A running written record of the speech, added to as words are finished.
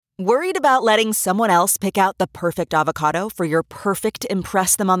Worried about letting someone else pick out the perfect avocado for your perfect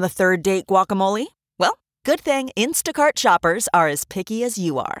impress them on the third date guacamole? Well, good thing Instacart shoppers are as picky as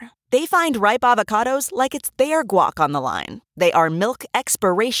you are. They find ripe avocados like it's their guac on the line. They are milk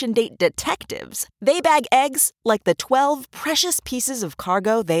expiration date detectives. They bag eggs like the 12 precious pieces of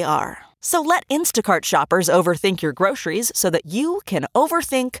cargo they are. So let Instacart shoppers overthink your groceries so that you can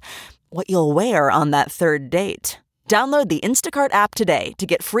overthink what you'll wear on that third date. Download the Instacart app today to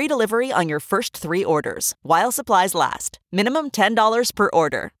get free delivery on your first 3 orders, while supplies last. Minimum $10 per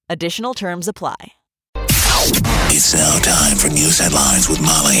order. Additional terms apply. It's now time for news headlines with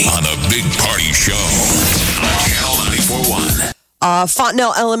Molly on the Big Party Show on Channel 94.1.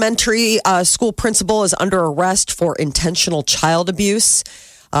 Fontenelle Elementary School principal is under arrest for intentional child abuse.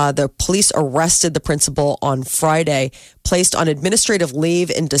 The police arrested the principal on Friday, placed on administrative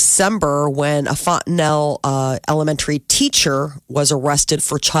leave in December when a Fontenelle Elementary teacher was arrested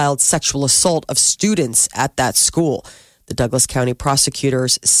for child sexual assault of students at that school. The Douglas County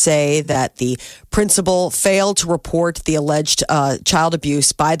prosecutors say that the principal failed to report the alleged child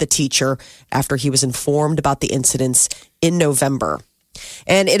abuse by the teacher after he was informed about the incidents in November.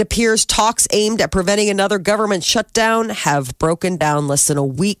 And it appears talks aimed at preventing another government shutdown have broken down less than a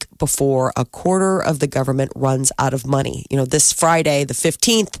week before a quarter of the government runs out of money. You know, this Friday, the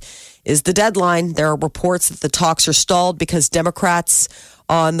 15th, is the deadline. There are reports that the talks are stalled because Democrats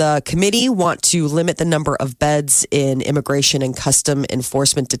on the committee want to limit the number of beds in immigration and custom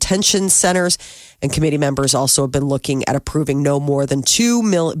enforcement detention centers. And committee members also have been looking at approving no more than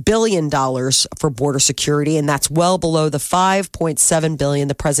 $2 billion for border security. And that's well below the $5.7 billion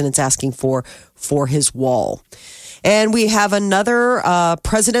the president's asking for his wall. And we have another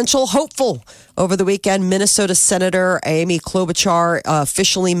presidential hopeful over the weekend. Minnesota Senator Amy Klobuchar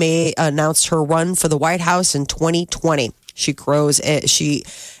officially announced her run for the White House in 2020. She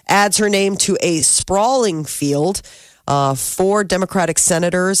adds her name to a sprawling field. 4 Democratic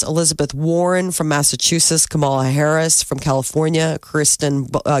senators, Elizabeth Warren from Massachusetts, Kamala Harris from California, Kristen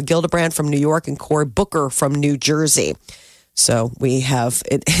Gillibrand from New York, and Cory Booker from New Jersey. So we have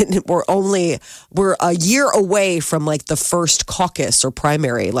it. We're a year away from like the first caucus or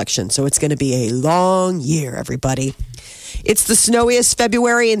primary election. So it's going to be a long year, everybody. It's the snowiest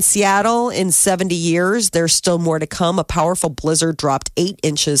February in Seattle in 70 years. There's still more to come. A powerful blizzard dropped 8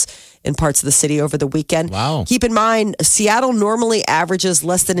 inches in parts of the city over the weekend. Wow. Keep in mind, Seattle normally averages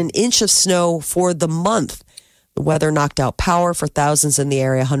less than an inch of snow for the month. The weather knocked out power for thousands in the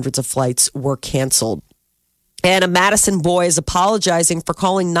area. Hundreds of flights were canceled. And a Madison boy is apologizing for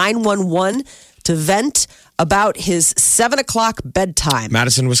calling 911 to vent about his 7 o'clock bedtime.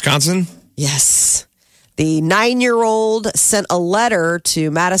 Madison, Wisconsin? Yes. The 9-year-old sent a letter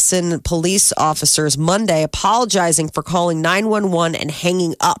to Madison police officers Monday apologizing for calling 911 and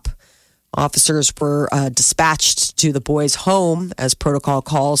hanging up. Officers were dispatched to the boy's home as protocol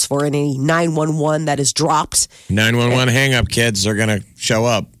calls for any 911 that is dropped. 911 hang-up kids are going to show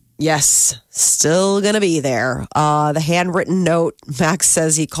up. Yes, still going to be there. The handwritten note, Max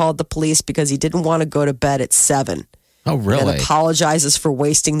says he called the police because he didn't want to go to bed at 7. Oh, really? And apologizes for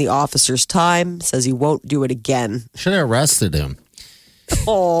wasting the officer's time, says he won't do it again. Should have arrested him.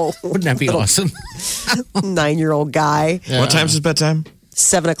 Oh, wouldn't that be awesome? 9-year-old guy. Yeah. What time's his bedtime?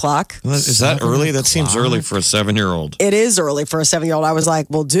 7 o'clock. Is that early? That seems early for a 7-year-old. It is early for a 7-year-old. I was like,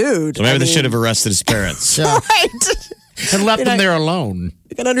 well, dude. So maybe they should have arrested his parents. Yeah. Right. And left them there alone.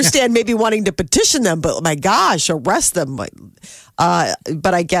 I can understand maybe wanting to petition them, but my gosh, arrest them. But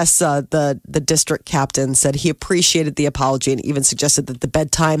I guess the district captain said he appreciated the apology and even suggested that the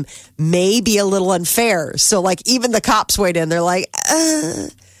bedtime may be a little unfair. So like even the cops weighed in. They're like,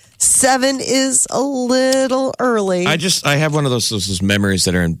 7 is a little early. I have one of those memories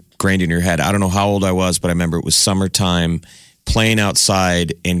that are ingrained in your head. I don't know how old I was, but I remember it was summertime, playing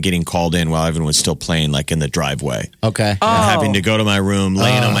outside and getting called in while everyone was still playing, like in the driveway. Okay. And having to go to my room,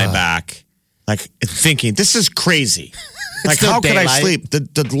 laying on my back, like thinking, this is crazy. Like, how could I sleep?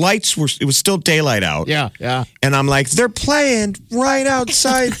 The lights it was still daylight out. Yeah, yeah. And I'm like, they're playing right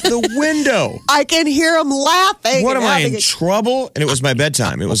outside the window. I can hear them laughing. What am I in trouble? And it was my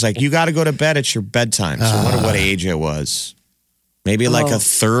bedtime. It was like, you got to go to bed. It's your bedtime. So what age it was. Maybe like a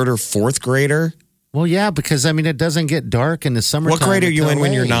 3rd or 4th grader. Well, yeah, because, I mean, it doesn't get dark in the summertime. What grade are you in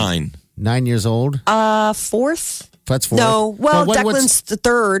when you're 9? 9 years old? 4th. That's 4th? No. Well, Declan's the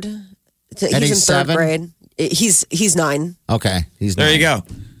 3rd. He's in 3rd grade. He's 9. Okay. He's 9. There you go.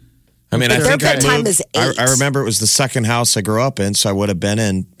 I mean, but I think I moved. Is 8. I remember it was the second house I grew up in, so I would have been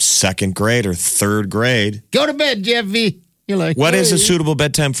in 2nd grade or 3rd grade. Go to bed, Jeffy. You're like, what is a suitable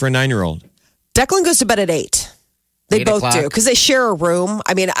bedtime for a 9-year-old? Declan goes to bed at 8. They both do because they share a room.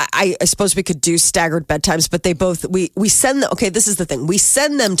 I mean, I suppose we could do staggered bedtimes, but they both we send them. Okay, this is the thing: we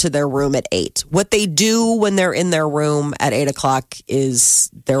send them to their room at 8. What they do when they're in their room at 8 o'clock is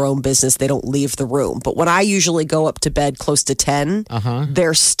their own business. They don't leave the room. But when I usually go up to bed close to 10,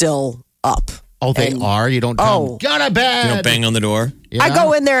 they're still up. Oh, they are? You don't tell them, go to bed. You don't bang on the door? Yeah. I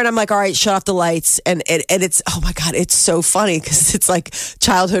go in there and I'm like, all right, shut off the lights. And it's, oh my God, it's so funny because it's like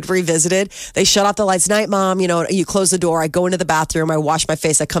childhood revisited. They shut off the lights. Night, Mom. You know, you close the door. I go into the bathroom. I wash my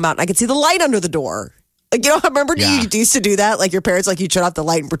face. I come out and I can see the light under the door. Like, you know, remember you used to do that? Like your parents, like you'd shut off the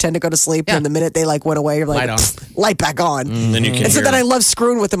light and pretend to go to sleep. And the minute they like went away, you're like, light back on. Then you can and so then I love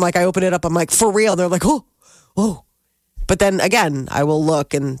screwing with them. Like I open it up. I'm like, for real. And they're like, oh. But then again, I will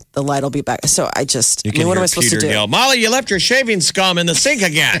look and the light will be back. So I just, what am I supposed to do? Yell, Molly, you left your shaving scum in the sink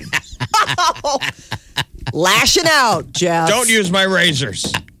again. Lashing out, Jeff. Don't use my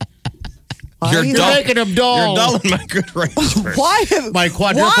razors. You're making them dull. You're dulling my good razors. Why? My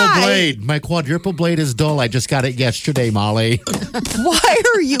quadruple blade. My quadruple blade is dull. I just got it yesterday, Molly. Why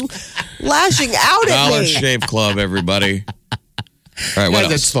are you lashing out at Dollar me? Shave Club, everybody. All right, what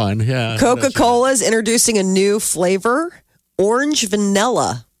else? That's fun. Yeah. Coca-Cola is introducing a new flavor, orange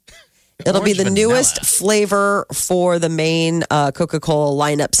vanilla. It'll be the newest flavor for the main Coca-Cola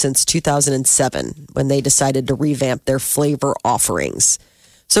lineup since 2007 when they decided to revamp their flavor offerings.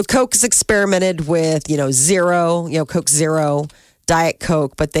 So Coke has experimented with, Zero, Coke Zero, Diet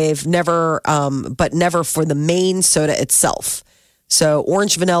Coke, but they've never for the main soda itself. So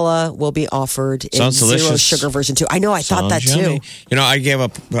orange vanilla will be offered in zero sugar version too. I know, I thought that too. You know, I gave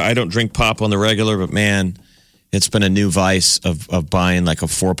up. I don't drink pop on the regular, but man, it's been a new vice of buying like a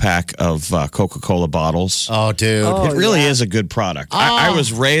 4-pack of Coca-Cola bottles. Oh, dude. It really is a good product. I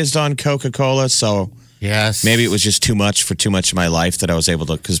was raised on Coca-Cola, so yes, maybe it was just too much of my life that I was able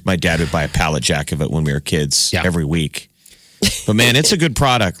to, because my dad would buy a pallet jack of it when we were kids every week. But man, it's a good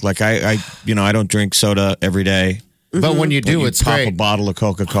product. Like I don't drink soda every day. But when you do, it's pop great. a bottle of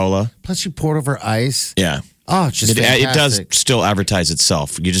Coca-Cola. Plus, you pour it over ice. Yeah. Oh, it's just it fantastic. does still advertise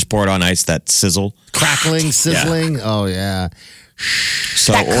itself. You just pour it on ice, that sizzle. Crackling, sizzling. Yeah. Oh, yeah.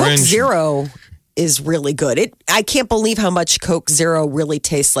 So that Coke Zero is really good. I can't believe how much Coke Zero really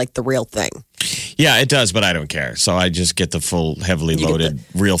tastes like the real thing. Yeah, it does, but I don't care. So I just get the full, heavily loaded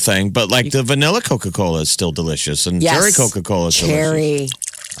real thing. But like the vanilla Coca-Cola is still delicious. And cherry Coca-Cola is delicious.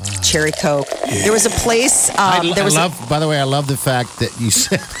 Cherry Coke. There was a place. By the way, I love the fact that you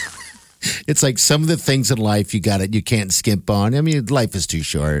said it's like some of the things in life you can't skimp on. I mean, life is too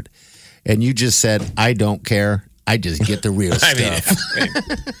short. And you just said, I don't care. I just get the real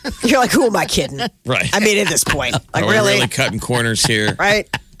stuff. You're like, who am I kidding? Right. I mean, at this point, like, Are we really cutting corners here? Right.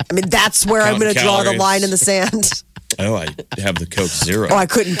 I mean, that's where I'm going to draw the line in the sand. Oh, I have the Coke Zero. Oh, I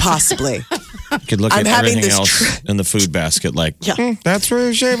couldn't possibly. You could look at everything else in the food basket like, that's where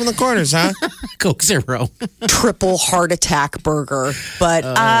you're shaving the corners, huh? Coke Zero. Triple heart attack burger. But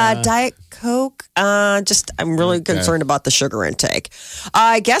Diet Coke, I'm really concerned about the sugar intake.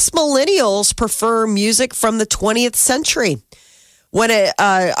 I guess millennials prefer music from the 20th century. When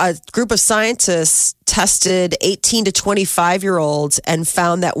a group of scientists tested 18 to 25-year-olds and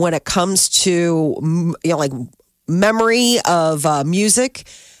found that when it comes to, like memory of music,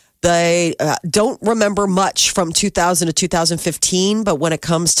 they don't remember much from 2000 to 2015, but when it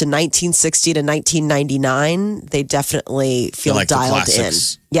comes to 1960 to 1999, they definitely feel like dialed in.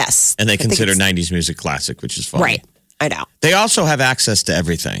 Yes. And they consider 90s music classic, which is fun. Right. I know. They also have access to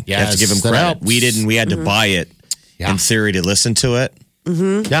everything. You have to give them credit. We didn't. We had to buy it in theory to listen to it.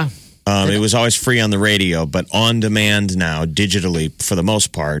 Mm-hmm. Yeah. It was always free on the radio, but on demand now, digitally, for the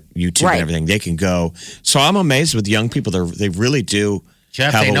most part, YouTube and everything, they can go. So I'm amazed with young people. They really do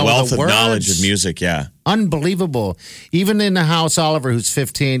Jeff, have they a know wealth the of words. knowledge of music. Yeah. Unbelievable. Even in the house, Oliver, who's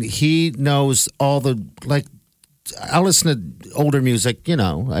 15, he knows all the, like, I listen to older music, and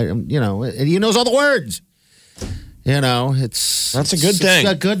he knows all the words. That's a good thing. It's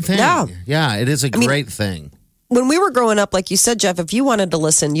a good thing. Yeah, it is a great thing. When we were growing up, like you said, Jeff, if you wanted to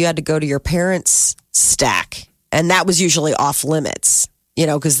listen, you had to go to your parents' stack. And that was usually off limits,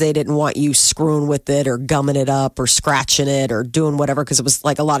 because they didn't want you screwing with it or gumming it up or scratching it or doing whatever, because it was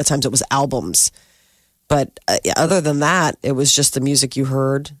like a lot of times it was albums. But other than that, it was just the music you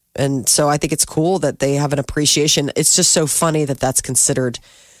heard. And so I think it's cool that they have an appreciation. It's just so funny that that's considered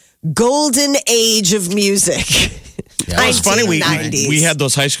golden age of music. Yeah. It was funny. We had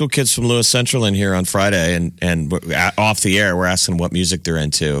those high school kids from Lewis Central in here on Friday, and off the air, we're asking what music they're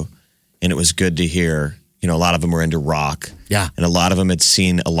into, and it was good to hear. A lot of them were into rock, and a lot of them had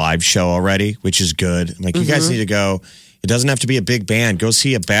seen a live show already, which is good. I'm like, you guys need to go. It doesn't have to be a big band. Go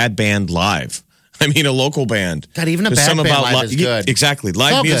see a bad band live. I mean, a local band. God, even a bad band live is good. Exactly.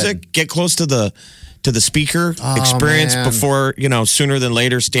 Live music, good. Get close to the speaker experience before, sooner than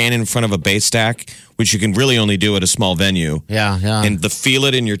later, stand in front of a bass stack, which you can really only do at a small venue. Yeah, yeah. And feel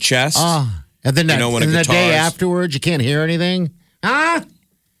it in your chest. And then the day afterwards, you can't hear anything. Oh,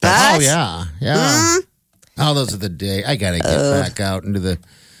 yeah. Yeah. Oh, those are the day. I got to get back out into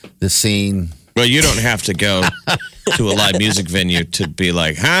the scene. Well, you don't have to go to a live music venue to be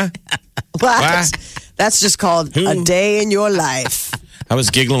like, huh? What? That's just called a day in your life. I was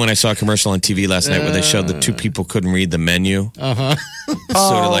giggling when I saw a commercial on TV last night where they showed that two people couldn't read the menu. Sort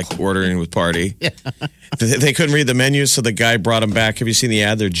of like ordering with Party. Yeah. They couldn't read the menu, so the guy brought them back. Have you seen the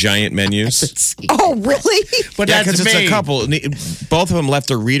ad? They're giant menus. Oh, really? But yeah, because it's a couple. Both of them left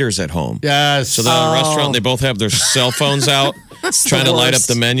their readers at home. Yes. So they're at a restaurant. They both have their cell phones out. Trying to light up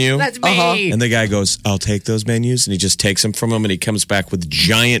the menu. That's me. And the guy goes, I'll take those menus. And he just takes them from him and he comes back with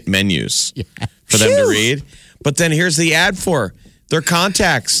giant menus for them to read. But then here's the ad for their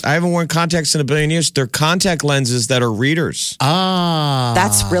contacts. I haven't worn contacts in a billion years. They're contact lenses that are readers.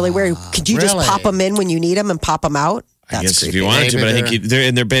 That's really weird. Could you just pop them in when you need them and pop them out? I guess if you wanted to, but I think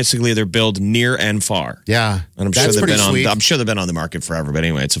they're billed near and far. Yeah, and I'm sure they've been on the market forever. But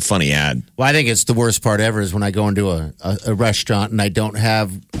anyway, it's a funny ad. Well, I think it's the worst part ever is when I go into a restaurant and I don't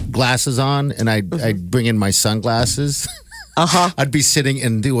have glasses on, and I bring in my sunglasses. I'd be sitting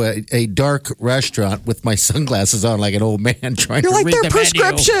into a dark restaurant with my sunglasses on, like an old man trying to read the menu. You're like, their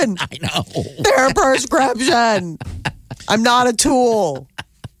prescription. I know. Their prescription. I'm not a tool.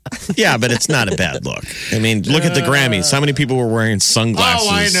 Yeah, but it's not a bad look. I mean, look at the Grammys. How many people were wearing sunglasses?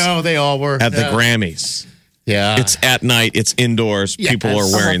 Oh, I know. They all were. At the Grammys. Yeah. It's at night. It's indoors. Yes. People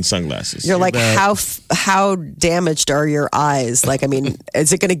are wearing sunglasses. You're like, how damaged are your eyes? Like, I mean,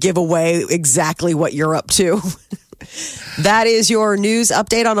 is it going to give away exactly what you're up to? That is your news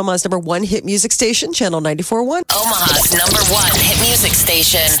update on Omaha's number one hit music station, Channel 94.1. Omaha's number one hit music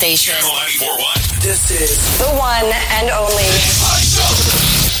station. Channel 94.1. This is the one and only.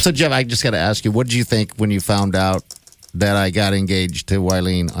 So, Jeff, I just got to ask you, what did you think when you found out that I got engaged to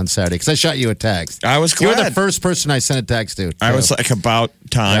Wileen on Saturday? Because I shot you a text. I was glad. You were the first person I sent a text to. I was like, about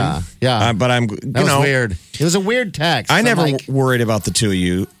time. Yeah. But I'm, that was weird. It was a weird text. I never worried about the two of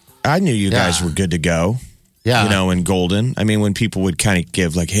you. I knew you guys were good to go. Yeah. In Golden. I mean, when people would kind of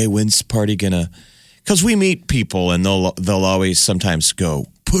give like, hey, when's the party gonna? Because we meet people and they'll always sometimes go,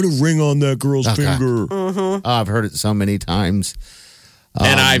 put a ring on that girl's finger. Mm-hmm. Oh, I've heard it so many times.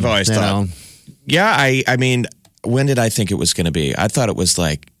 And I've always thought, I mean, when did I think it was going to be? I thought it was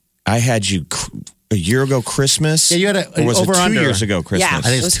like, I had you a year ago Christmas. Yeah, you had or was over it 2 under. years ago Christmas? Yeah, I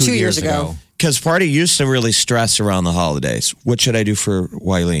think it was 2 years ago. Because Party used to really stress around the holidays. What should I do for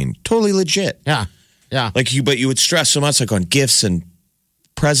Wileen? Totally legit. Yeah. But you would stress so much like on gifts and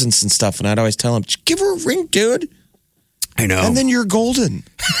presents and stuff. And I'd always tell him, give her a ring, dude. I know. And then you're golden.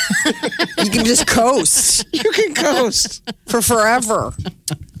 You can just coast. You can coast. For forever.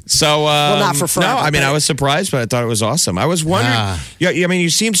 So, not for forever. No, I mean, I was surprised, but I thought it was awesome. I was wondering. I mean, you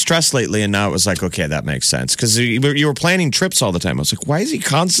seemed stressed lately, and now it was like, okay, that makes sense. Because you were planning trips all the time. I was like, why is he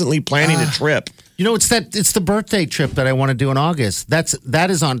constantly planning a trip? You know, it's the birthday trip that I want to do in August. That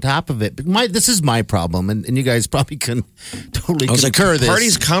is on top of it. But this is my problem, and you guys probably can totally concur this.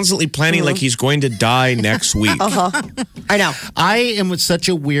 Party's constantly planning like he's going to die next week. I know. I am such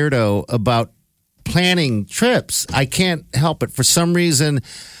a weirdo about planning trips. I can't help it. For some reason,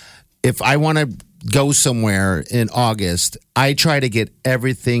 if I want to go somewhere in August, I try to get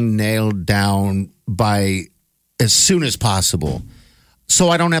everything nailed down by as soon as possible, so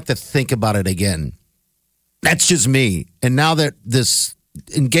I don't have to think about it again. That's just me. And now that this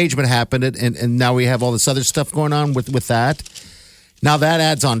engagement happened and now we have all this other stuff going on with that, now that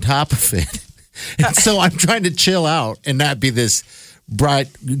adds on top of it. And so I'm trying to chill out and not be this bright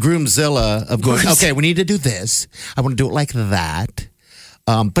groomzilla of going, okay, we need to do this. I want to do it like that.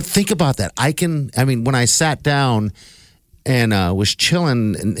 But think about that. When I sat down and was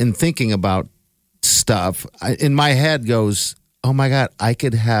chilling and thinking about stuff, in my head goes, oh my God, I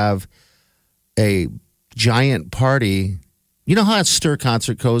could have a giant party. You know how a Stir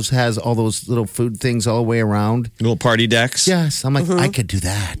concert has all those little food things all the way around? Little party decks? Yes. I'm like, I could do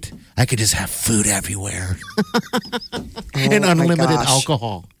that. I could just have food everywhere. And unlimited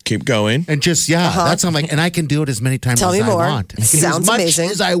alcohol. Keep going. And just, that's I'm like, and I can do it as many times as I want. I can Sounds do as amazing.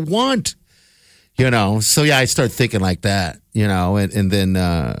 much as I want. So I start thinking like that, and then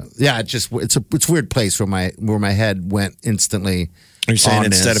it's a weird place where my head went instantly. Are you saying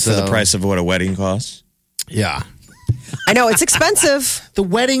instead of for the price of what a wedding costs? Yeah. I know it's expensive. The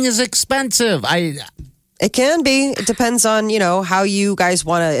wedding is expensive. It can be. It depends on, how you guys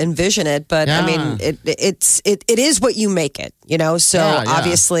want to envision it. But I mean, it is what you make it, So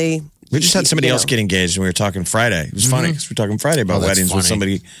obviously, we just had somebody else get engaged, and we were talking Friday. It was funny because we were talking Friday about weddings with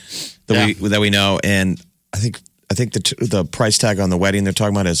somebody that we know, and I think the price tag on the wedding they're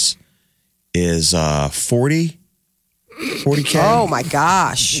talking about is $40K. Oh my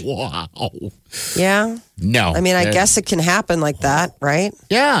gosh! Wow. Yeah. No. I mean, I guess it can happen like that, right?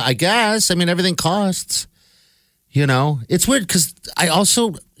 Yeah, I guess. I mean, everything costs. It's weird because I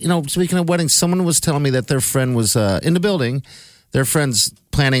also, speaking of weddings, someone was telling me that their friend was in the building. Their friend's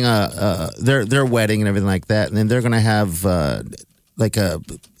planning their wedding and everything like that, and then they're going to have like a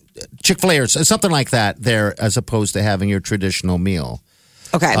Chick-fil-A or something like that there, as opposed to having your traditional meal.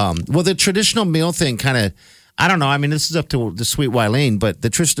 Okay. Well, the traditional meal thing kind of, I don't know. I mean, this is up to the sweet Wileen, but the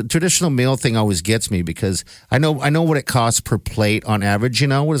traditional meal thing always gets me because I know what it costs per plate on average.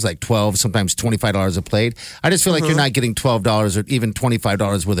 What is like $12, sometimes $25 a plate. I just feel like you're not getting $12 or even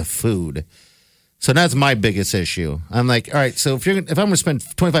 $25 worth of food. So that's my biggest issue. I'm like, all right, so if I'm going to spend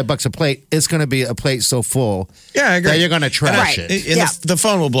 $25 a plate, it's going to be a plate so full that you're going to trash it. And the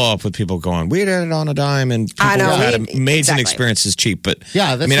phone will blow up with people going, we did it on a dime, and people have had amazing experiences cheap. But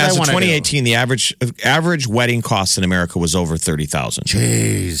that's I mean, as of 2018, do. the average wedding cost in America was over $30,000.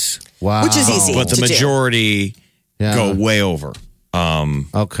 Jeez, wow, which is easy, but the majority go way over.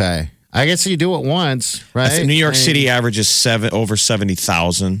 Okay, I guess you do it once, right? New York City averages over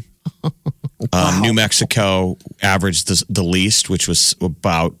 70,000. New Mexico averaged the least, which was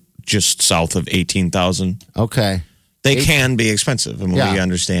about just south of 18,000. Okay. They can be expensive, and we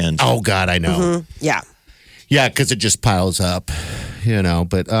understand. Oh, God, I know. Mm-hmm. Yeah. Yeah, because it just piles up,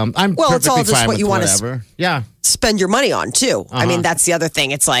 But I'm it's all just fine what you want to spend your money on, too. I mean, that's the other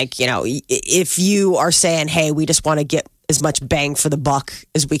thing. It's like, if you are saying, hey, we just want to get as much bang for the buck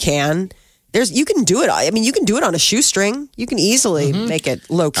as we can, you can do it. I mean, you can do it on a shoestring. You can easily make it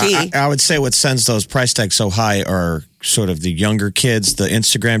low key. I would say what sends those price tags so high are sort of the younger kids, the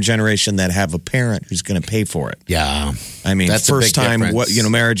Instagram generation that have a parent who's going to pay for it. Yeah. I mean, that's first time, difference.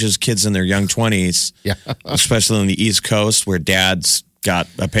 marriages, kids in their young 20s, especially on the East Coast where dad's got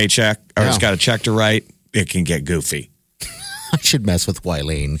a paycheck or has got a check to write, it can get goofy. I should mess with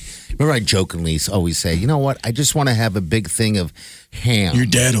Wileen. Remember, I jokingly always say, you know what? I just want to have a big thing of ham. Your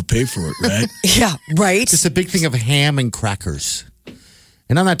dad will pay for it, right? Yeah, right. Just a big thing of ham and crackers.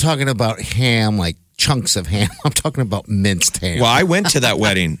 And I'm not talking about ham like chunks of ham. I'm talking about minced ham. Well, I went to that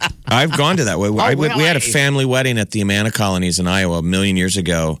wedding. I've gone to that wedding. We had a family wedding at the Amana Colonies in Iowa a million years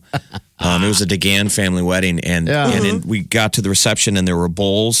ago. It was a DeGan family wedding. And then we got to the reception, and there were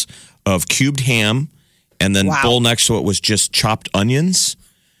bowls of cubed ham. And then bowl next to it was just chopped onions,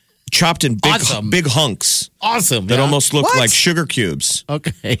 chopped in big hunks. Awesome. That almost looked like sugar cubes.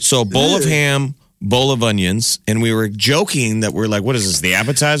 Okay. So a bowl of ham, bowl of onions. And we were joking that we're like, what is this, the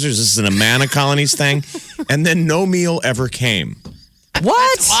appetizers? This is an Amana Colonies thing? And then no meal ever came.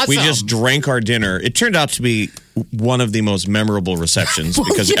 What? Awesome. We just drank our dinner. It turned out to be one of the most memorable receptions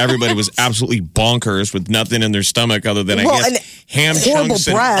because everybody was absolutely bonkers with nothing in their stomach other than, I guess, ham chunks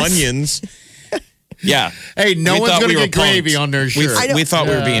and onions. Yeah. Hey, no one's going to get gravy on their shirt. We thought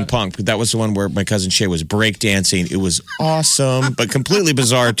we were being punked. That was the one where my cousin Shay was breakdancing. It was awesome, but completely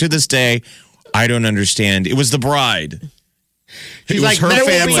bizarre. To this day, I don't understand. It was the bride. It was her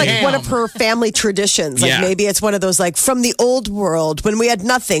family. It's like one of her family traditions. Like maybe it's one of those like from the old world when we had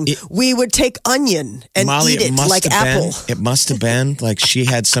nothing, we would take onion and eat it like apple. It must have been like she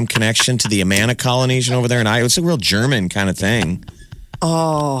had some connection to the Amana Colonies over there in Iowa. It's a real German kind of thing.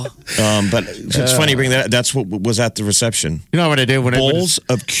 Oh, but it's funny you bring that. That's what was at the reception. You know what I did when bowls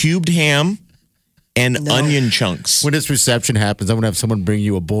of cubed ham and onion chunks. When this reception happens, I'm gonna have someone bring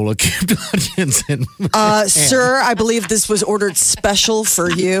you a bowl of cubed onions. And sir, I believe this was ordered special for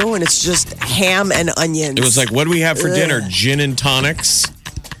you, and it's just ham and onions. It was like, what do we have for dinner? Gin and tonics.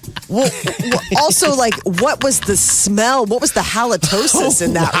 Well, also, like, what was the smell? What was the halitosis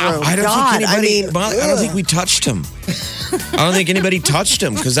in that room? I don't think we touched him. I don't think anybody touched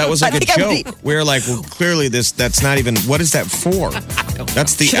him because that was like a joke. We were like, well, clearly that's not even, what is that for?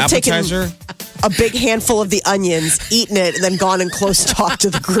 That's the appetizer? A big handful of the onions, eaten it, and then gone and close talk to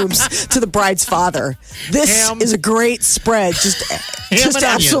the bride's father. This is a great spread. Just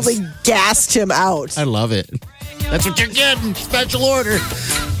absolutely gassed him out. I love it. That's what you're getting. Special order.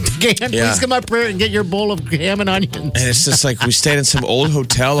 Please come up here and get your bowl of ham and onions. And it's just like we stayed in some old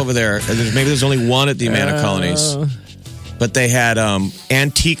hotel over there. And maybe there's only one at the Amana Colonies. But they had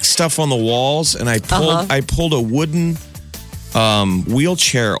antique stuff on the walls. And I pulled a wooden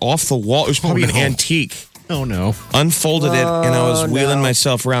wheelchair off the wall. It was probably an antique. Oh, no. Unfolded it. And I was wheeling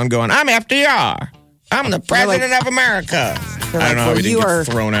myself around going, I'm FDR. I'm the president of America. I don't know how you get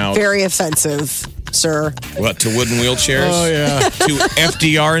thrown out. Very offensive, sir. What, to wooden wheelchairs? Oh, yeah. To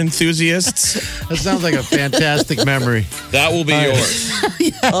FDR enthusiasts? That sounds like a fantastic memory. That will be yours.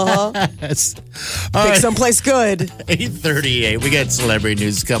 Yes. Pick someplace good. 8:38. We got celebrity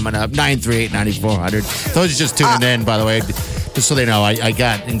news coming up. 938-9400. Those are just tuning in, by the way. Just so they know, I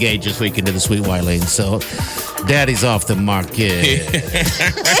got engaged this weekend to the Sweet Wileen. So, Daddy's off the market.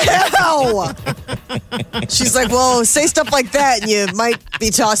 Ew! She's like, well, say stuff like that and you might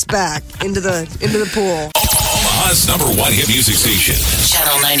be tossed back into the pool. Omaha's #1 hit music station.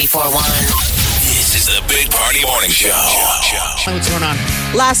 Channel 94.1. This is the Big Party Morning Show. What's going on?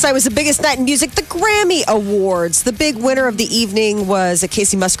 Last night was the biggest night in music, the Grammy Awards. The big winner of the evening was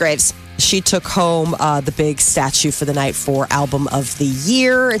Casey Musgraves. She took home the big statue for the night for Album of the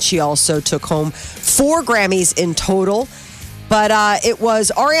Year, and she also took home 4 Grammys in total. But it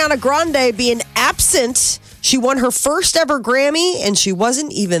was Ariana Grande being absent. She won her first ever Grammy, and she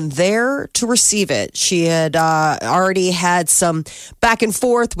wasn't even there to receive it. She had already had some back and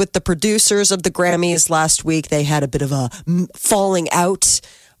forth with the producers of the Grammys last week. They had a bit of a falling out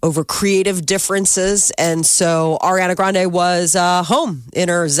over creative differences. And so Ariana Grande was home in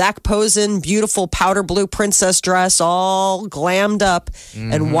her Zach Posen beautiful powder blue princess dress, all glammed up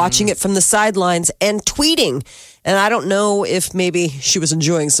and watching it from the sidelines and tweeting. And I don't know if maybe she was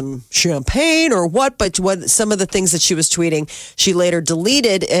enjoying some champagne or what, but what some of the things that she was tweeting, she later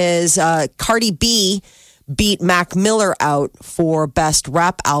deleted is Cardi B beat Mac Miller out for Best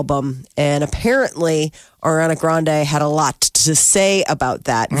Rap Album. And apparently, Ariana Grande had a lot to say about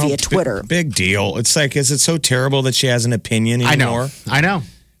that via Twitter. Big deal. It's like, is it so terrible that she has an opinion anymore? I know.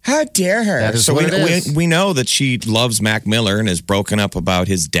 How dare her? That is so what it is. we know that she loves Mac Miller and is broken up about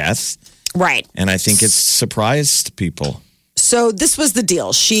his death. Right. And I think it's surprised people. So this was the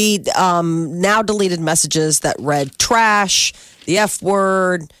deal. She now deleted messages that read trash, the F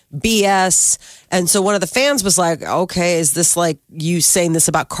word, BS. And so one of the fans was like, okay, is this like you saying this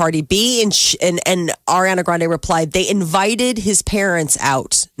about Cardi B? And Ariana Grande replied, they invited his parents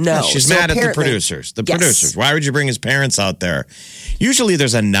out. No. Yeah, she's mad at the producers. Producers. Why would you bring his parents out there? Usually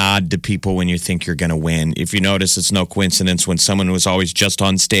there's a nod to people when you think you're going to win. If you notice, it's no coincidence when someone was always just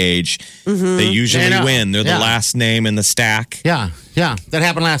on stage, they usually win. They're the last name in the stack. Yeah. That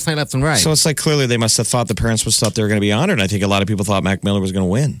happened last night, left and right. So it's like clearly they must have thought the parents must have thought they were going to be honored. I think a lot of people thought Mac Miller was going to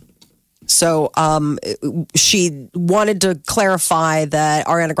win. So she wanted to clarify that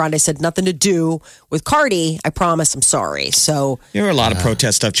Ariana Grande said nothing to do with Cardi. I promise, I'm sorry. So there were a lot of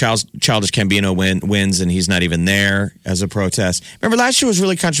protest stuff. Childish Gambino wins, and he's not even there as a protest. Remember, last year was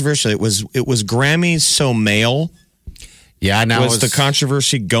really controversial. It was Grammys so male. Yeah, now was the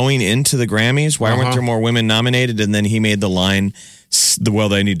controversy going into the Grammys? Why weren't there more women nominated? And then he made the line, well,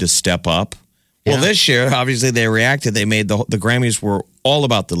 they need to step up. Well, this year, obviously, they reacted. They made the Grammys were all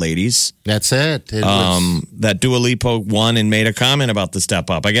about the ladies. That's it. That Dua Lipa won and made a comment about the step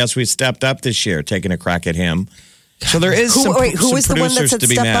up. I guess we stepped up this year, taking a crack at him. So there is some was the one that said to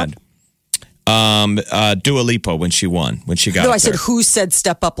be mad. Dua Lipa when she won, when she got No, I said who said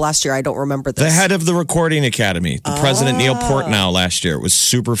step up last year? I don't remember this. The head of the Recording Academy, the president, Neil Portnow, last year. It was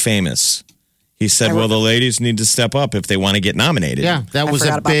super famous. He said, well, the ladies need to step up if they want to get nominated. Yeah, that was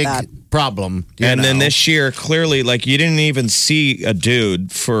a big problem. And then this year, clearly, like you didn't even see a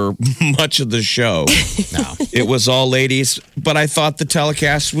dude for much of the show. No. It was all ladies. But I thought the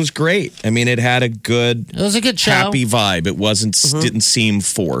telecast was great. I mean, it had It was a good show. Happy vibe. It didn't seem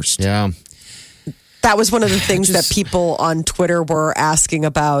forced. Yeah. That was one of the things that people on Twitter were asking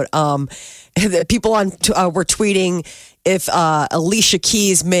about. People were tweeting if Alicia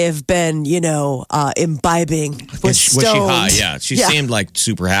Keys may have been, imbibing with Was she high? Yeah. She seemed like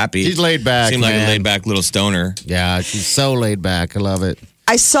super happy. She's laid back. Seemed like a laid back little stoner. Yeah, she's so laid back. I love it.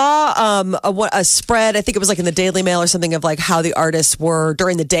 I saw a spread, I think it was like in the Daily Mail or something, of like how the artists were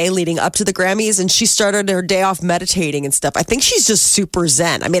during the day leading up to the Grammys, and she started her day off meditating and stuff. I think she's just super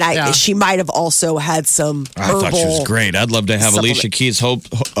zen. I mean, she might have also had some herbal. I thought she was great. I'd love to have Alicia Keys host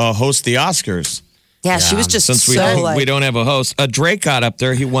the Oscars. Yeah, she was just Since we don't have a host. Drake got up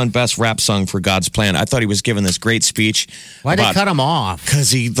there. He won Best Rap Song for God's Plan. I thought he was giving this great speech. Why'd they cut him off?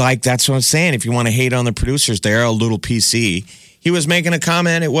 Because that's what I'm saying. If you want to hate on the producers, they're a little PC. He was making a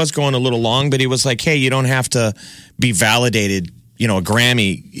comment. It was going a little long, but he was like, hey, you don't have to be validated. A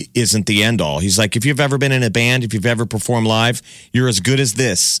Grammy isn't the end all. He's like, if you've ever been in a band, if you've ever performed live, you're as good as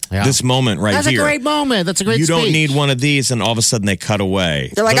this moment right here. That's a great moment. That's a great speech. You don't need one of these, and all of a sudden they cut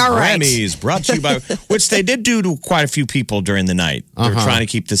away. They're like, all right. Grammys brought to you by, which they did do to quite a few people during the night. They're trying to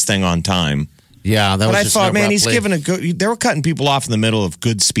keep this thing on time. Yeah, that but was I just thought, man, he's abruptly. giving a good. They were cutting people off in the middle of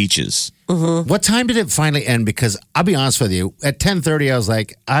good speeches. What time did it finally end? Because I'll be honest with you, at 10:30, I was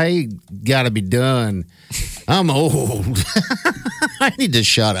like, I got to be done. I'm old. I need to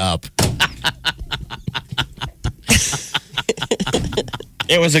shut up.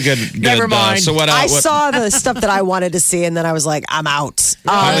 It was a good. Never mind. So what? I saw the stuff that I wanted to see, and then I was like, I'm out.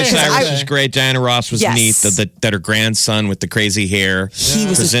 Miley 'cause Cyrus I- was great. Diana Ross was Yes. neat. That her grandson with the crazy hair He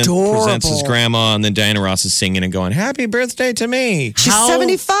was adorable. presents his grandma, and then Diana Ross is singing and going, "Happy birthday to me." She's How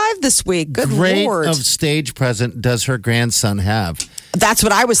 75 this week. Good Great Lord. of stage present does her grandson have? That's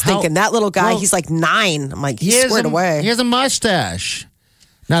what I was thinking. That little guy, well, he's like 9. I'm like, he's squared away. He has a mustache.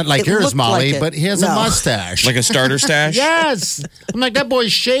 Not like It yours, looked Molly, like it. but he has a No. mustache. Like a starter stash. Yes. I'm like, that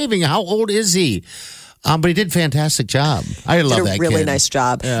boy's shaving. How old is he? But he did a fantastic job. I love Did a that really kid. nice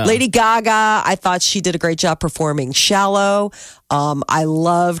job. Yeah. Lady Gaga, I thought she did a great job performing Shallow. I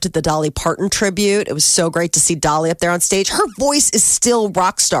loved the Dolly Parton tribute. It was so great to see Dolly up there on stage. Her voice is still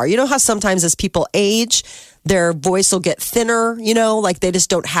rock star. You know how sometimes as people age, their voice will get thinner, like they just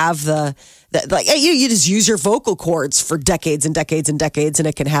don't have you just use your vocal cords for decades and decades and decades, and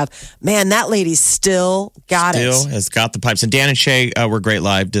it can have, man, that lady still got Still it. has got the pipes. And Dan and Shay were great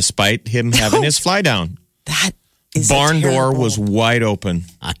live, despite him having his fly down. That is Barn door terrible. was wide open.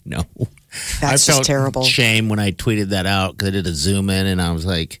 I know. That's I felt just terrible. shame when I tweeted that out because I did a zoom in and I was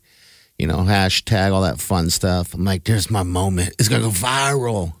like, hashtag all that fun stuff. I'm like, there's my moment. It's going to go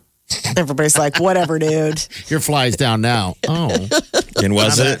viral. Everybody's like, whatever, dude. Your fly's down now. Oh. And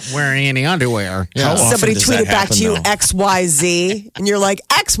was I'm it? not wearing any underwear. How often Somebody does tweeted that back to you happen, though? XYZ, and you're like,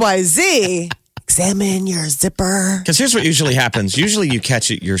 XYZ? Examine your zipper. Because here's what usually happens. Usually you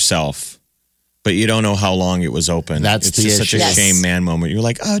catch it yourself, but you don't know how long it was open. That's it's the just such a issue. Yes. shame man moment. You're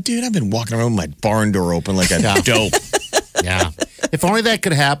like, oh, dude, I've been walking around with my barn door open like a dope. Yeah. If only that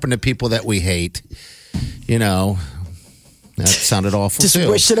could happen to people that we hate, that sounded awful Just too.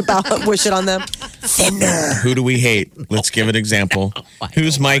 wish it on them. Thinner. Who do we hate? Let's give an example.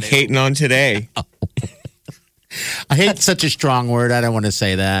 Who's Mike hating on today? I hate such a strong word. I don't want to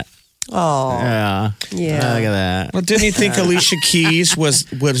say that. Oh, Yeah. Yeah. Look at that. Well, didn't you think Alicia Keys was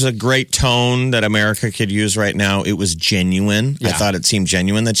a great tone that America could use right now? It was genuine. I Yeah. thought it seemed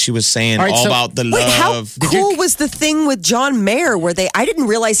genuine that she was saying All right, all so- about the wait, how love. cool was the thing with John Mayer where I didn't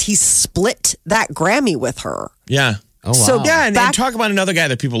realize he split that Grammy with her. Yeah. Oh, wow. So Yeah, and back- talk about another guy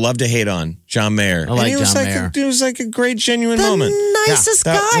that people love to hate on, John Mayer. I like And it was John like Mayer. it was like a great, genuine the moment. nicest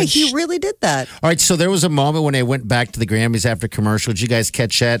Yeah, that guy. was- He really did that. All right, so there was a moment when they went back to the Grammys after commercial. Did you guys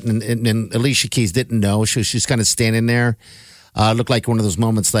catch that? And Alicia Keys didn't know. She was just kind of standing there. It looked like one of those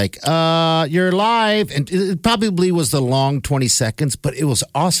moments like, you're live. And it probably was the long 20 seconds, but it was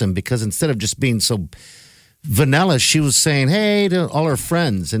awesome because instead of just being so vanilla, she was saying, hey, to all her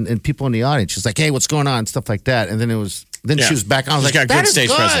friends and people in the audience. She's like, hey, what's going on? Stuff like that. And then Yeah. she was back on. I was She's like, got good that is stage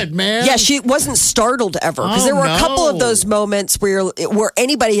good, presence. man. Yeah, she wasn't startled ever because Oh, there were a couple of no. those moments where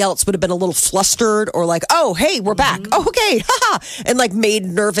anybody else would have been a little flustered or like, oh, hey, we're back. Mm-hmm. Oh, okay, haha, and like made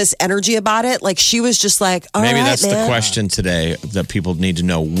nervous energy about it. Like she was just like, all Maybe right, that's man. the question today that people need to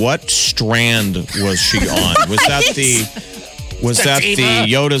know. What strand was she on? Was that the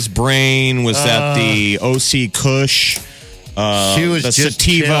Yoda's brain? Was that the OC Kush? She was the just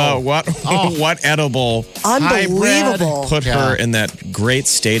sativa. chill. What what edible Unbelievable. put her in that great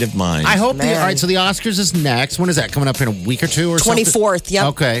state of mind? I hope. Man. All right, so the Oscars is next. When is that coming up in a week or two or something? 24th, yep.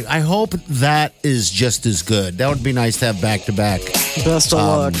 Okay, I hope that is just as good. That would be nice to have back to back. Best of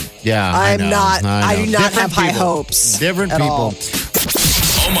luck. Yeah, I do not know. have Different high people. hopes. Different at people. all.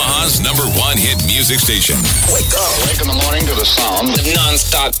 Omaha's #1 hit music station. Wake up. Wake in the morning to the sound of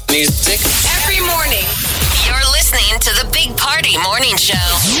non-stop music. Every morning, you're listening to the Big Party Morning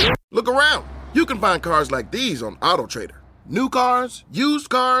Show. Look around. You can find cars like these on AutoTrader. New cars, used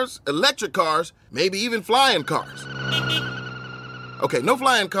cars, electric cars, maybe even flying cars. Okay, no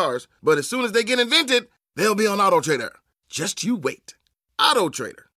flying cars, but as soon as they get invented, they'll be on AutoTrader. Just you wait. AutoTrader.